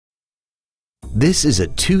This is a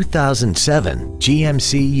 2007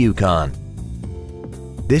 GMC Yukon.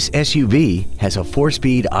 This SUV has a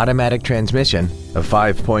 4-speed automatic transmission, a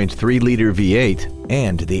 5.3-liter V8,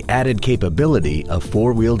 and the added capability of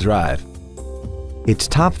 4-wheel drive. Its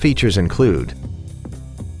top features include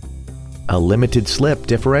a limited slip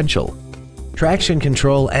differential, traction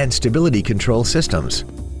control and stability control systems,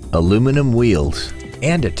 aluminum wheels,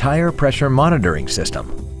 and a tire pressure monitoring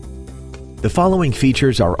system. The following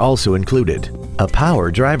features are also included: a power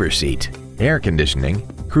driver's seat, air conditioning,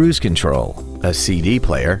 cruise control, a CD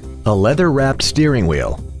player, a leather-wrapped steering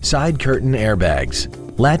wheel, side curtain airbags,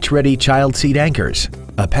 latch-ready child seat anchors,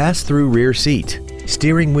 a pass-through rear seat,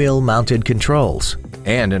 steering wheel mounted controls,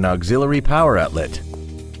 and an auxiliary power outlet.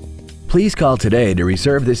 Please call today to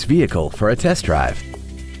reserve this vehicle for a test drive.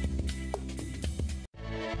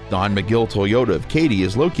 Don McGill Toyota of Katy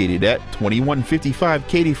is located at 2155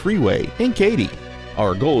 Katy Freeway in Katy.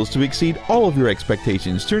 Our goal is to exceed all of your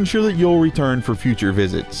expectations to ensure that you'll return for future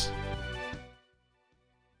visits.